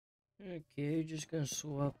Okay, just gonna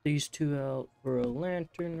swap these two out for a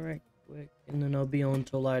lantern right quick, and then I'll be on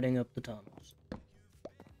to lighting up the tunnels.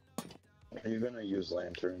 Are you gonna use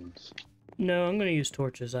lanterns? No, I'm gonna use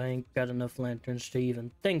torches. I ain't got enough lanterns to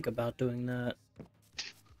even think about doing that.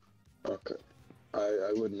 Okay.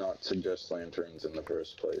 I would not suggest lanterns in the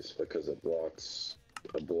first place because it blocks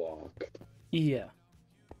a block. Yeah.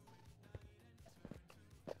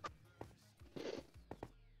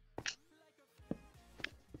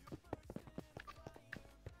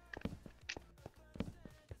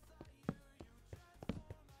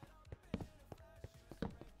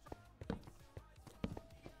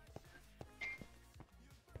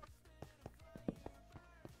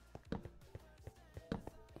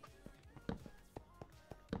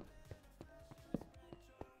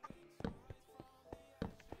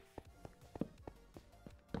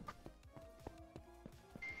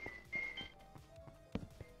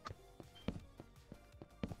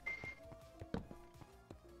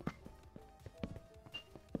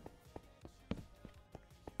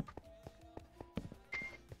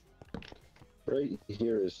 Right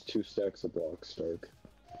here is 2 stacks of blocks, Stark.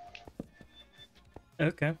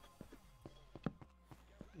 Okay.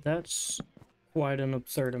 That's quite an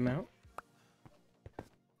absurd amount.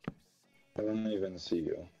 I don't even see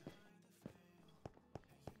you.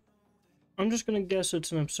 I'm just gonna guess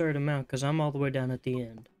it's an absurd amount because I'm all the way down at the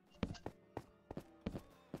end.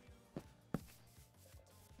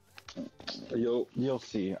 You'll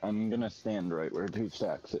see. I'm gonna stand right where 2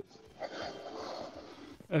 stacks is.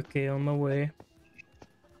 Okay, on my way.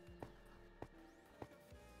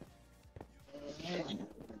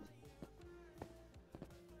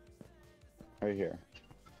 Right here.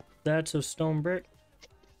 That's a stone brick?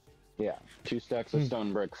 Yeah, 2 stacks of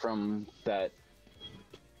stone brick from that,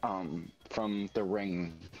 from the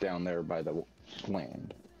ring down there by the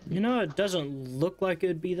land. You know, it doesn't look like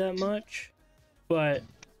it'd be that much, but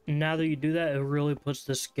now that you do that, it really puts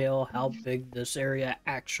the scale how big this area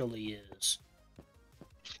actually is.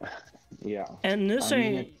 Yeah. And this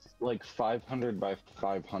ain't... it's like 500 by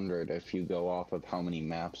 500 if you go off of how many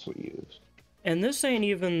maps we use. And this ain't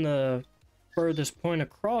even the furthest point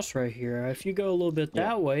across right here. If you go a little bit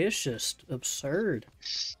that way, it's just absurd.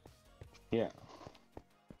 Yeah.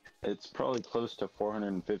 It's probably close to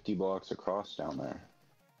 450 blocks across down there.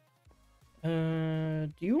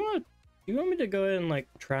 Do you want me to go ahead and like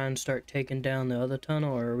try and start taking down the other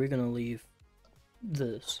tunnel, or are we gonna leave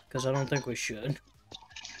this? Because I don't think we should.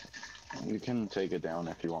 You can take it down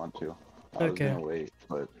if you want to. I was gonna wait,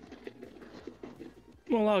 but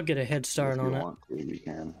well, I'll get a head start on it. If you want to, you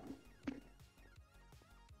can.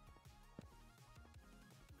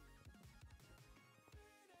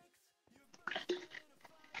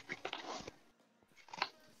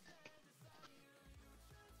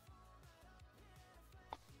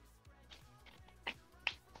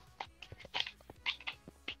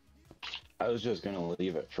 I was just gonna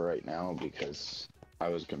leave it for right now because I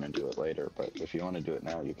was gonna do it later, but if you want to do it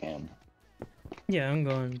now, you can. Yeah, I'm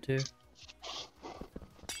going to.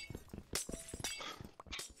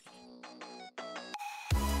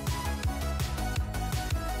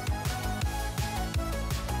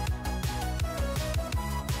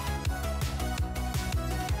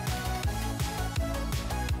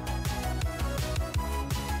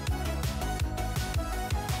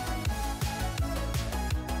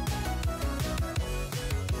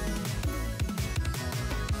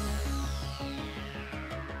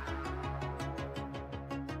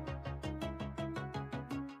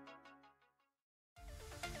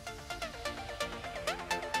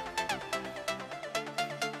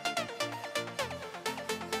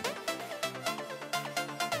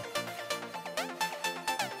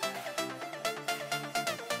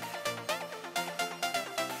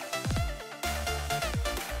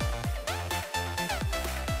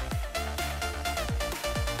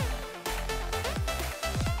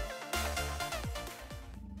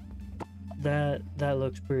 That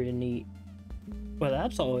looks pretty neat. But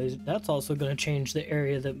that's also gonna change the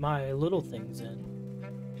area that my little thing's in.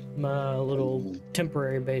 My little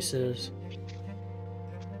temporary base is.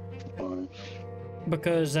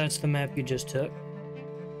 Because that's the map you just took.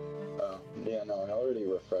 Yeah, no, I already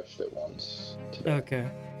refreshed it once today.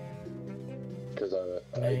 Okay. Because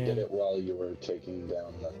I did it while you were taking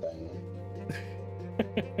down the thing.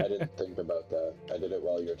 I didn't think about that. I did it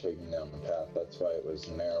while you were taking down the path. That's why it was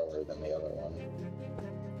narrower than the other one.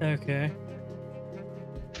 Okay.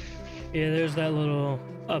 Yeah, there's that little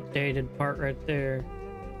updated part right there.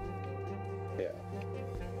 Yeah.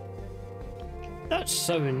 That's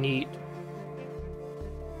so neat.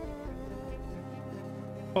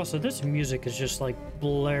 Also, this music is just like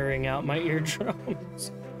blaring out my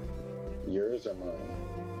eardrums. Yours or mine?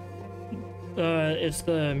 It's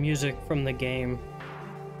the music from the game.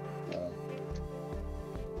 Oh.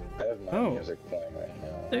 I have my music playing right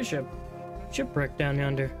now. There's a shipwreck down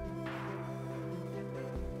yonder.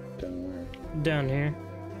 Down where? Down here.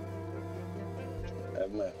 I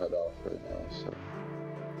have my HUD off right now, so...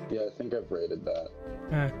 Yeah, I think I've rated that.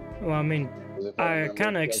 Well, I mean, I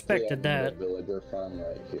kind of expected that. The villager farm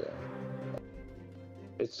right here.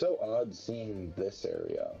 It's so odd seeing this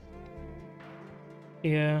area.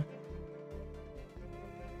 Yeah.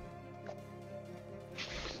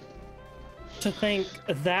 To think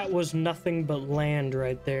that was nothing but land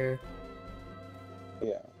right there.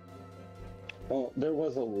 Yeah. Well, there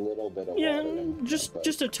was a little bit of water in here,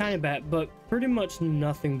 just a tiny bit, but pretty much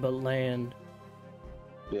nothing but land.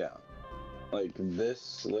 Yeah. Like,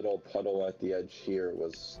 this little puddle at the edge here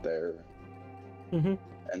was there. Mm-hmm.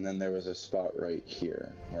 And then there was a spot right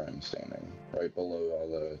here where I'm standing, right below all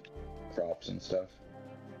the crops and stuff.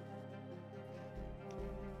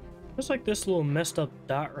 It's like this little messed up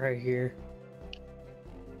dot right here.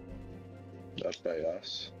 That's by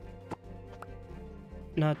us.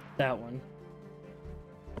 Not that one.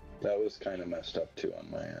 That was kind of messed up too on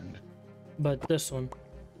my end. But this one.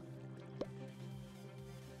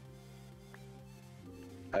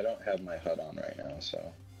 I don't have my HUD on right now,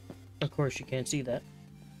 so... Of course you can't see that.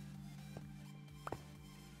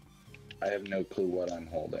 I have no clue what I'm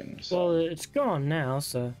holding, so... Well, it's gone now,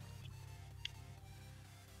 so...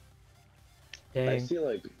 Dang. I see,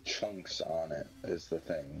 like, chunks on it, is the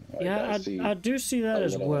thing. Like, yeah, I do see that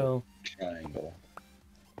as well. Triangle.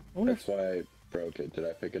 That's why I broke it. Did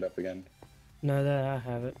I pick it up again? No, that I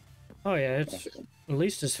have it. Oh yeah, it's... At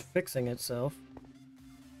least it's fixing itself.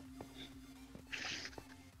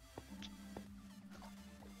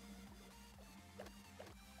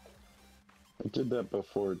 I did that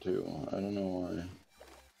before too. I don't know why.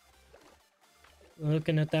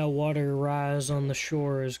 Looking at that water rise on the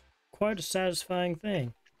shore is quite a satisfying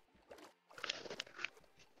thing.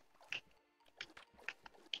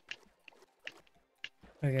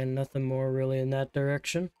 Again, nothing more really in that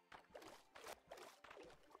direction.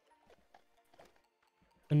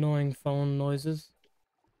 Annoying phone noises.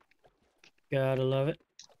 Gotta love it.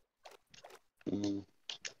 Mm-hmm.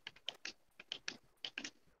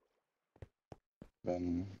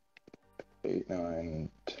 7, 8, 9,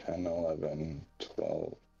 10, 11,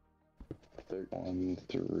 12, 13,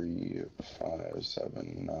 3, 5,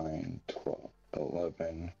 7, 9, 12,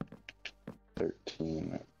 11,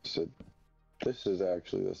 13. So this is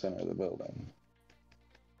actually the center of the building.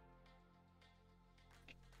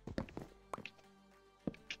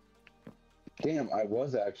 Damn, I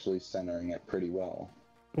was actually centering it pretty well.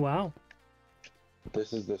 Wow.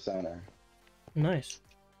 This is the center. Nice.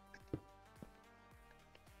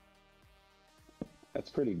 That's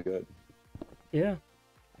pretty good. Yeah.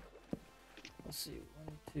 Let's see.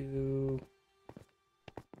 1, 2,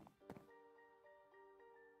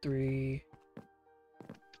 3.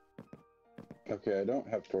 Okay, I don't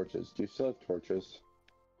have torches. Do you still have torches?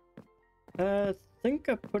 I think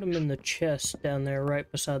I put them in the chest down there, right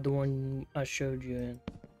beside the one I showed you in.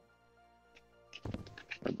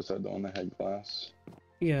 Right beside the one that had glass?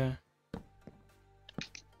 Yeah.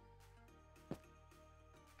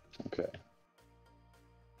 Okay.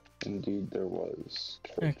 Indeed, there was.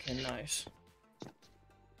 Torch. Okay, nice.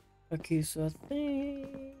 Okay, so I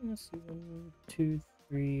think, let's see, 1, 2,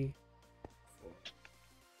 3, 4.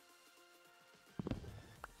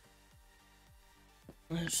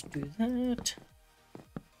 Let's do that.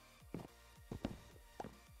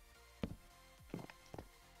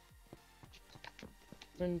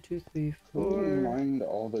 One, 2, 3, 4. Who mined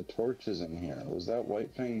all the torches in here? Was that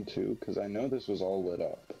White Fang too? Because I know this was all lit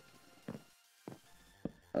up.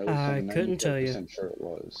 Or at least I couldn't tell you. I'm sure it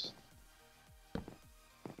was.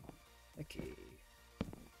 Okay. 1,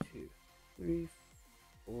 2, 3,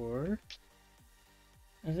 4.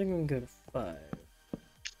 I think I'm good at 5.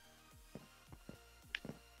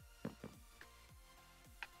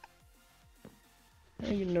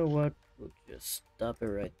 And you know what? We'll just stop it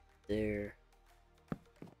right there.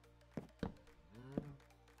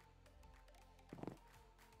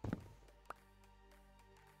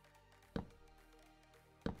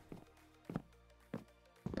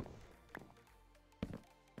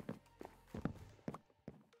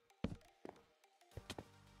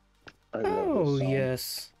 Oh,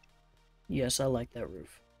 yes. Yes, I like that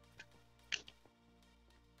roof.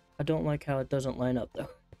 I don't like how it doesn't line up, though.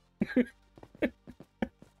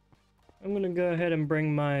 I'm gonna go ahead and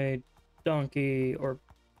bring my donkey, or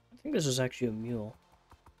I think this is actually a mule,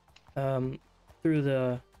 through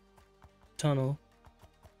the tunnel.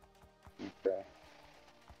 Okay.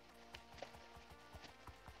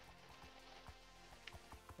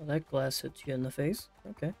 Well, that glass hits you in the face.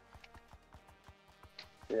 Okay.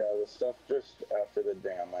 Yeah, the stuff just after the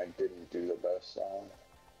dam I didn't do the best on.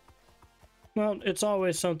 Well, it's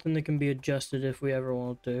always something that can be adjusted if we ever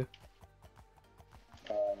want to.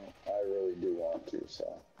 I really do want to,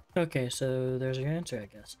 so. Okay, so there's your answer, I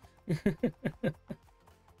guess. It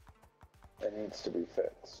needs to be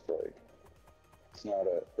fixed. Like, it's not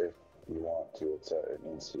a if you want to, it's a it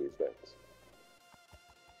needs to be fixed.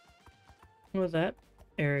 Well, that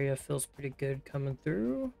area feels pretty good coming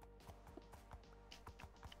through.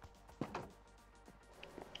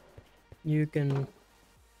 You can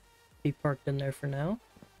be parked in there for now.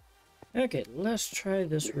 Okay, let's try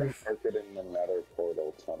this you roof. Can park it in the Nether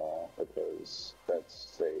portal tunnel because that's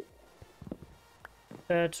safe.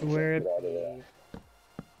 That's where it be.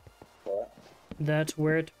 What? That's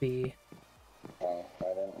where it be. Oh,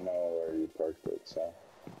 I didn't know where you parked it, so.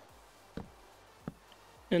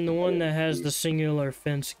 And the one that has the singular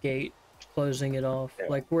fence gate closing it off, yeah.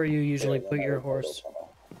 like where you usually put your horse.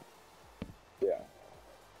 Yeah.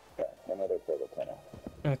 Yeah, another portal tunnel.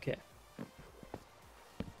 Okay.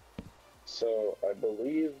 So, I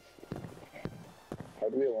believe... How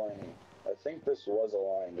do we align? I think this was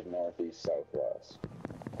aligned northeast, southwest.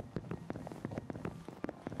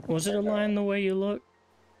 Was it aligned the way you look?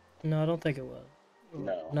 No, I don't think it was.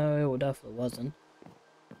 No. No, it definitely wasn't.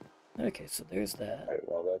 Okay, so there's that. Right,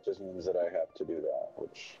 well, that just means that I have to do that,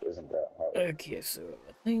 which isn't that hard. Okay, so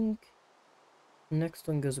I think the next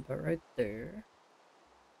one goes about right there.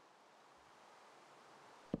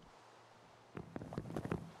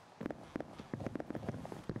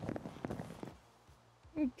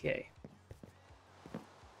 Okay.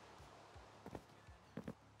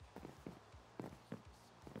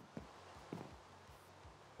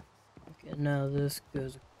 Okay, now this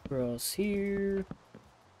goes across here.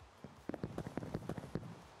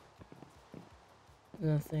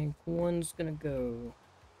 And I think one's gonna go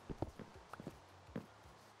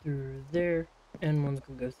through there, and one's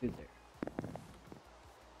gonna go through there.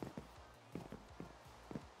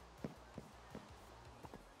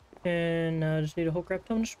 And now I just need a whole crap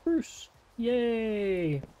ton of spruce.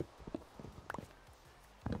 Yay!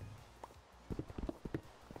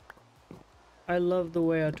 I love the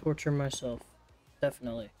way I torture myself.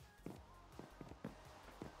 Definitely.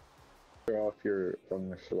 You're off your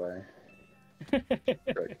feng shui.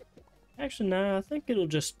 Actually, no, I think it'll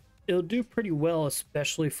do pretty well,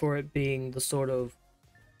 especially for it being the sort of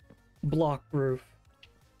block roof.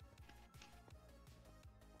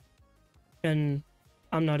 And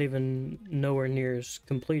I'm not even nowhere near as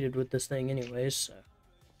completed with this thing anyways, so.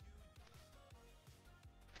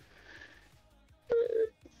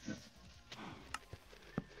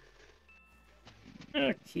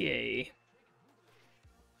 Okay.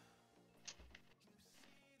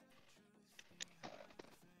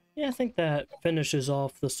 Yeah, I think that finishes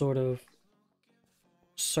off the sort of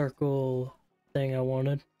circle thing I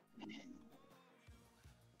wanted.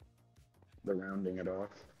 The rounding it off.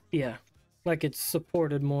 Yeah, like it's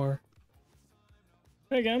supported more.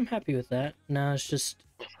 Okay, I'm happy with that. Now it's just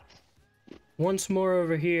once more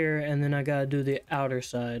over here, and then I gotta do the outer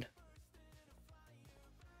side.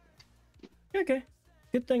 Okay.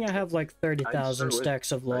 Good thing I have like 30,000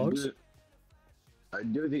 stacks of logs.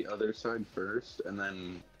 I'd do the other side first, and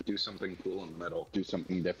then do something cool in the middle. Do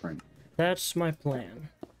something different. That's my plan.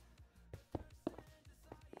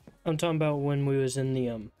 I'm talking about when we was in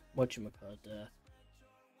the, whatchamacallit,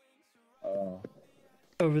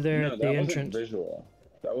 over there at the entrance.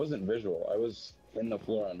 That wasn't visual. I was in the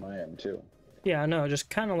floor on my end, too. Yeah, I know, just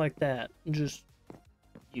kind of like that. Just,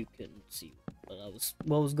 you couldn't see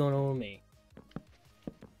what was going on with me.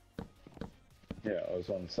 Yeah, I was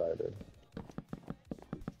one-sided.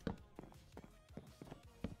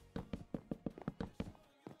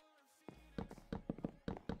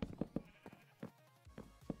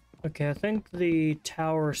 Okay, I think the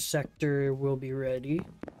tower sector will be ready.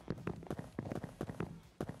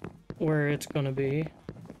 Where it's gonna be.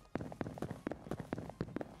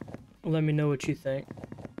 Let me know what you think.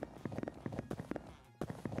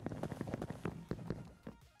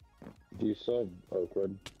 Do you still have oak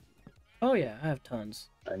wood? Oh yeah, I have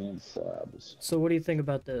tons. I need slabs. So what do you think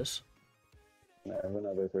about this? I have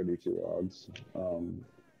another 32 logs.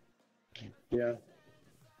 Yeah.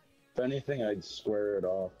 If anything, I'd square it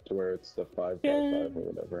off to where it's the 5x5 or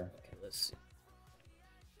whatever. Okay, let's see.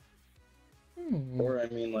 Or I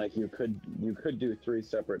mean, like you could do 3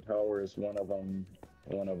 separate towers. One of them,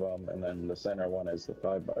 and then the center one is the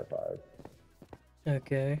 5x5.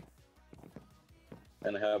 Okay.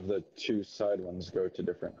 And have the 2 side ones go to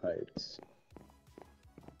different heights.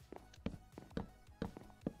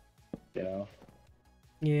 You know?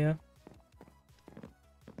 Yeah.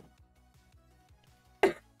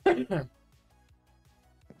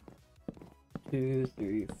 2,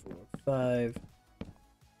 3, 4, 5.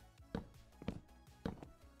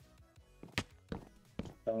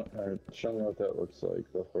 Show me what that looks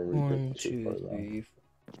like before we 1, get too far 2, down. 3,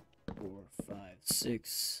 4, 5,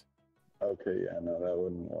 6. Okay, yeah, no, that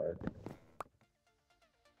wouldn't work.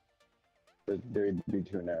 They'd be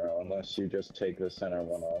too narrow unless you just take the center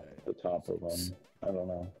one off the top of them. I don't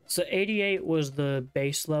know. So 88 was the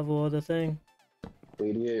base level of the thing?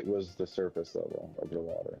 88 was the surface level of the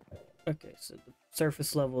water. Okay, so the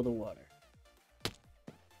surface level of the water.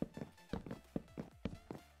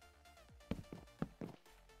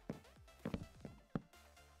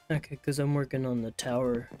 Okay, because I'm working on the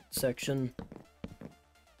tower section.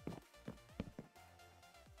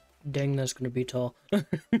 Dang, that's gonna be tall.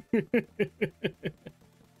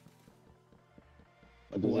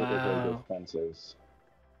 Wow. Fences.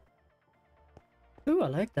 Ooh, I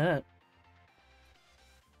like that.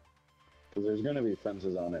 Because there's going to be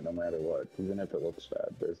fences on it no matter what. Even if it looks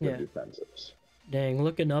bad, there's going to be fences. Dang,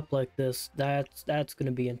 looking up like this, that's going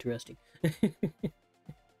to be interesting.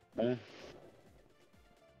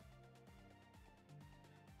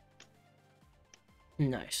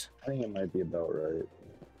 Nice. I think it might be about right.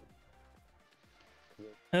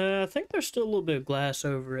 I think there's still a little bit of glass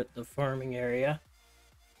over at the farming area.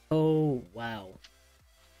 Oh, wow.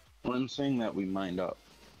 Well, I'm saying that we mined up.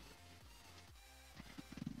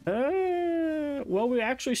 Well, we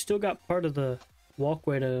actually still got part of the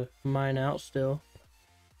walkway to mine out still.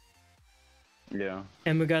 Yeah.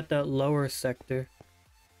 And we got that lower sector.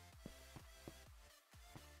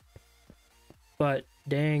 But,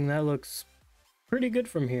 dang, that looks pretty good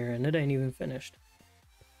from here, and it ain't even finished.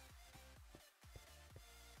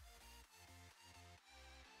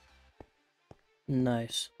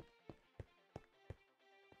 Nice.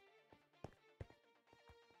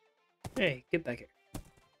 Hey, get back here.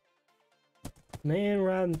 Man,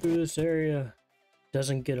 riding through this area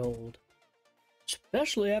doesn't get old.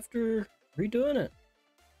 Especially after redoing it.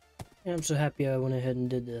 And I'm so happy I went ahead and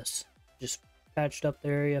did this. Just patched up the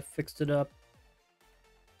area, fixed it up.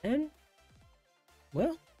 And,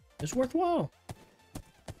 well, it's worthwhile.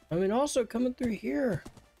 I mean, also coming through here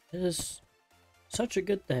is such a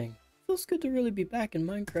good thing. Feels good to really be back in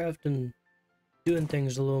Minecraft and doing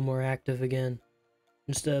things a little more active again.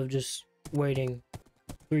 Instead of just waiting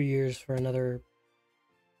 3 years for another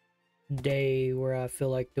day where I feel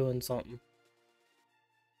like doing something.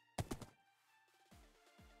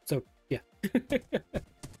 So, yeah.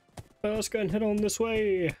 Let's go and head on this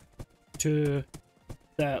way to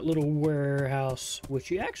that little warehouse,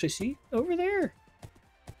 which you actually see over there.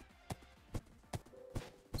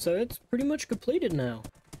 So it's pretty much completed now.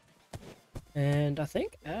 And I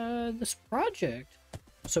think this project,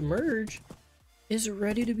 Submerge, is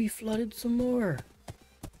ready to be flooded some more.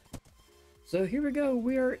 So here we go.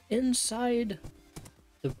 We are inside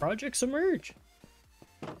the project Submerge.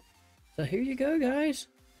 So here you go, guys.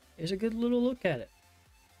 Here's a good little look at it.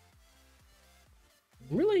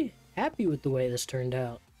 I'm really happy with the way this turned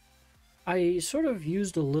out. I sort of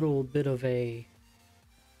used a little bit of a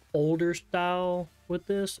older style with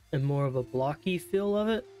this and more of a blocky feel of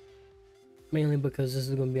it. Mainly because this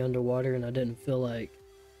is going to be underwater and I didn't feel like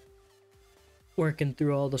working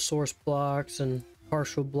through all the source blocks and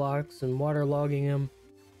partial blocks and waterlogging them.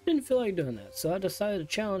 Didn't feel like doing that, so I decided to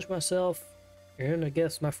challenge myself, and I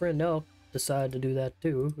guess my friend Elk decided to do that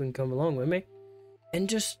too and come along with me, and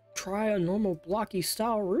just try a normal blocky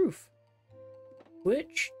style roof,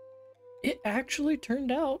 which it actually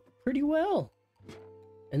turned out pretty well.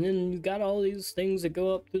 And then you got all these things that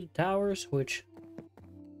go up through the towers, which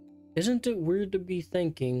isn't it weird to be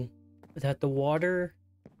thinking that the water,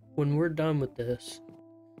 when we're done with this,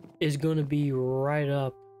 is going to be right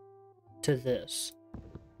up to this.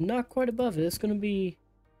 Not quite above it, it's going to be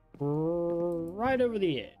right over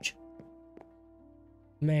the edge.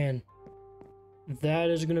 Man, that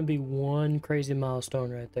is going to be one crazy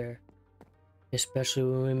milestone right there. Especially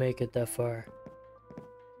when we make it that far.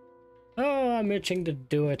 Oh, I'm itching to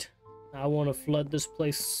do it. I want to flood this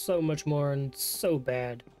place so much more and so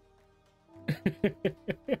bad.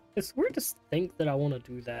 It's weird to think that I want to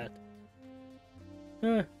do that.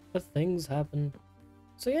 But things happen.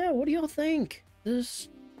 So yeah, what do y'all think? This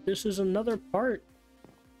is another part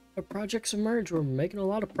of Project Submerge. We're making a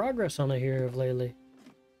lot of progress on it here of lately.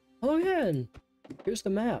 Oh yeah, and here's the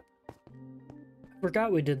map. I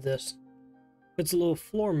forgot we did this. It's a little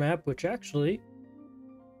floor map, which actually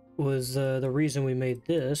was the reason we made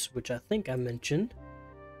this, which I think I mentioned.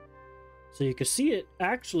 So you can see it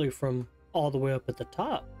actually from all the way up at the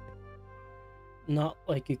top. Not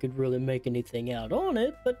like you could really make anything out on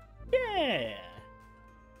it, but yeah.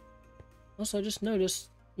 Also, I just noticed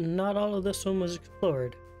not all of this one was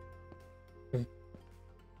explored.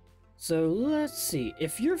 So let's see.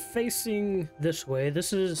 If you're facing this way,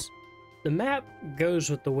 the map goes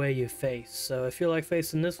with the way you face. So if you're like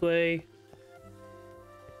facing this way,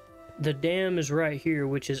 the dam is right here,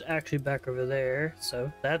 which is actually back over there.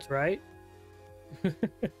 So that's right.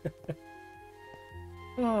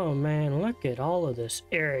 Oh man, look at all of this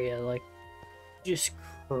area. Like, just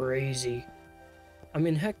crazy. I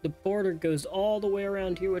mean, heck, the border goes all the way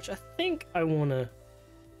around here, which I think I want to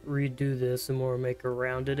redo this and more make a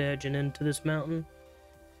rounded edge and into this mountain.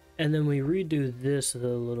 And then we redo this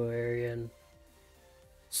little area and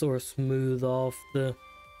sort of smooth off the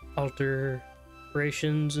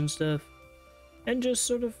alterations and stuff. And just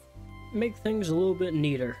sort of make things a little bit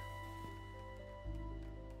neater.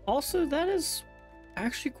 Also, that is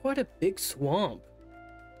actually quite a big swamp.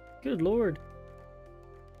 Good lord.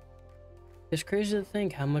 It's crazy to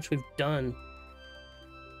think how much we've done.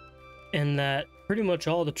 And that pretty much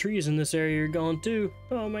all the trees in this area are gone too.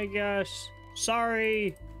 Oh my gosh.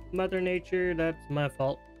 Sorry, Mother Nature, that's my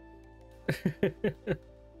fault.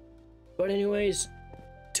 But anyways,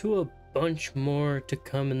 to a bunch more to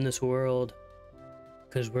come in this world,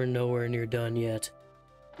 because we're nowhere near done yet.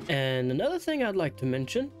 And another thing I'd like to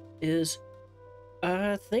mention is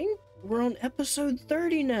I think we're on episode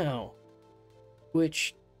 30 now,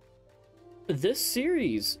 which this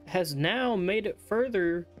series has now made it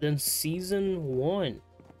further than season 1.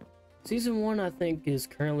 Season 1, I think, is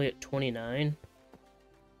currently at 29.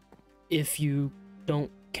 If you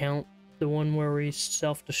don't count the one where we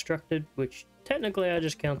self-destructed, which technically I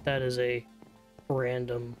just count that as a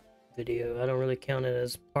random video. I don't really count it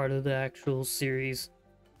as part of the actual series.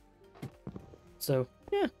 So,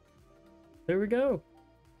 yeah. There we go.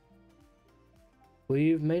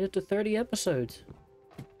 We've made it to 30 episodes.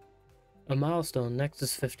 A milestone. Next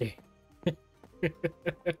is 50.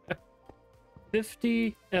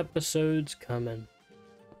 50 episodes coming.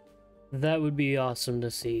 That would be awesome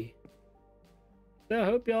to see. So I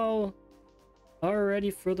hope y'all are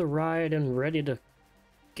ready for the ride and ready to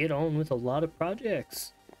get on with a lot of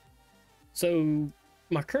projects. So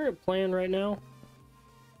my current plan right now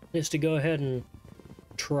is to go ahead and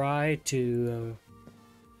try to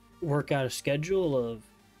work out a schedule of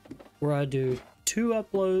where I do 2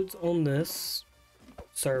 uploads on this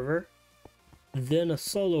server, then a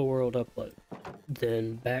solo world upload,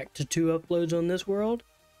 then back to 2 uploads on this world,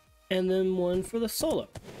 and then 1 for the solo.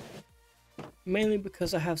 Mainly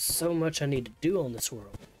because I have so much I need to do on this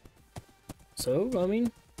world. So, I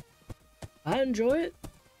mean, I enjoy it.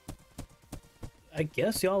 I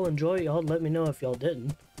guess y'all enjoy it. Y'all let me know if y'all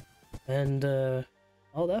didn't. And,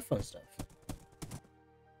 all that fun stuff.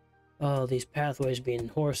 Oh, these pathways being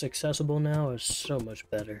horse accessible now is so much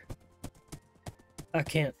better. I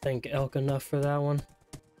can't thank Elk enough for that one.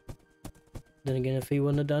 Then again, if he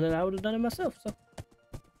wouldn't have done it, I would have done it myself, so.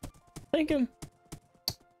 Thank him.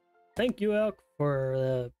 Thank you, Elk, for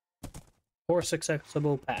the horse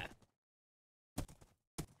accessible path.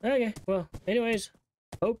 Okay, well, anyways,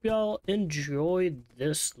 hope y'all enjoyed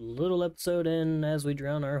this little episode and as we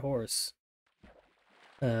drown our horse.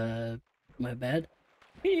 My bad.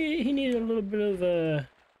 He needed a little bit of a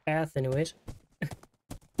path anyways.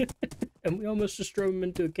 And we almost just drove him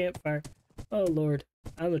into a campfire. Oh lord,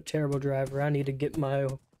 I'm a terrible driver. I need to get my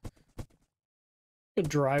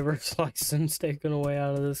driver's license taken away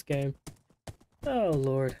out of this game. Oh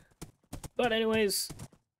lord. But anyways,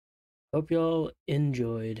 hope y'all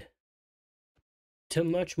enjoyed. To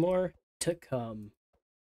much more to come.